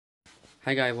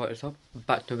Hi guys, what is up?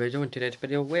 Back to the video. In today's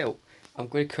video, well, I'm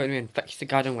going to come in and fix the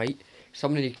garden light.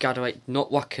 Some of these garden lights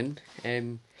not working.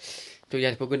 So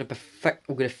yeah, we're going to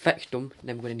fix them, and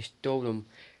then we're going to install them.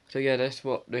 So yeah, that's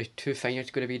what the two things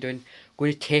it's going to be doing.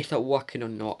 Going to test it working or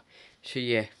not. So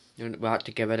yeah, we'll have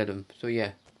to get rid of them. So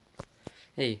yeah,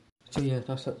 hey. So yeah,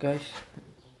 that's it, guys.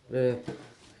 Oh,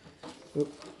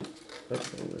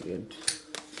 that's what I'm going to be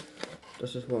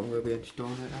This is what I'm going to be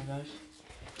installing right now, guys.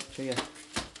 So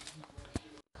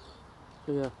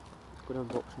yeah, going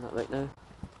to unboxing that right now.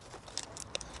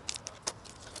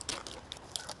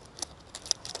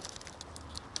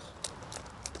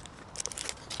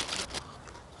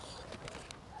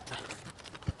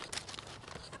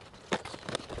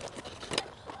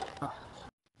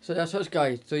 So that's us,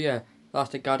 guys. So yeah, that's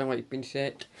the garden light been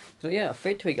set. So yeah,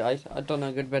 fair to it, guys. I've done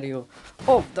a good video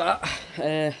of that.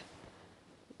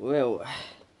 Well,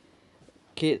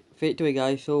 okay, fair to it,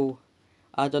 guys. So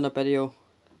I done a video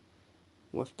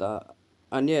with that,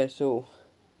 and yeah, so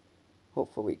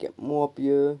hopefully we get more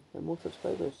views and more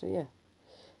subscribers. So yeah,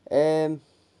 I'm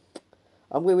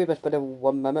going to leave this video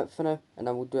 1 minute for now, and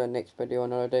then we'll do a next video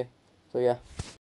another day. So yeah.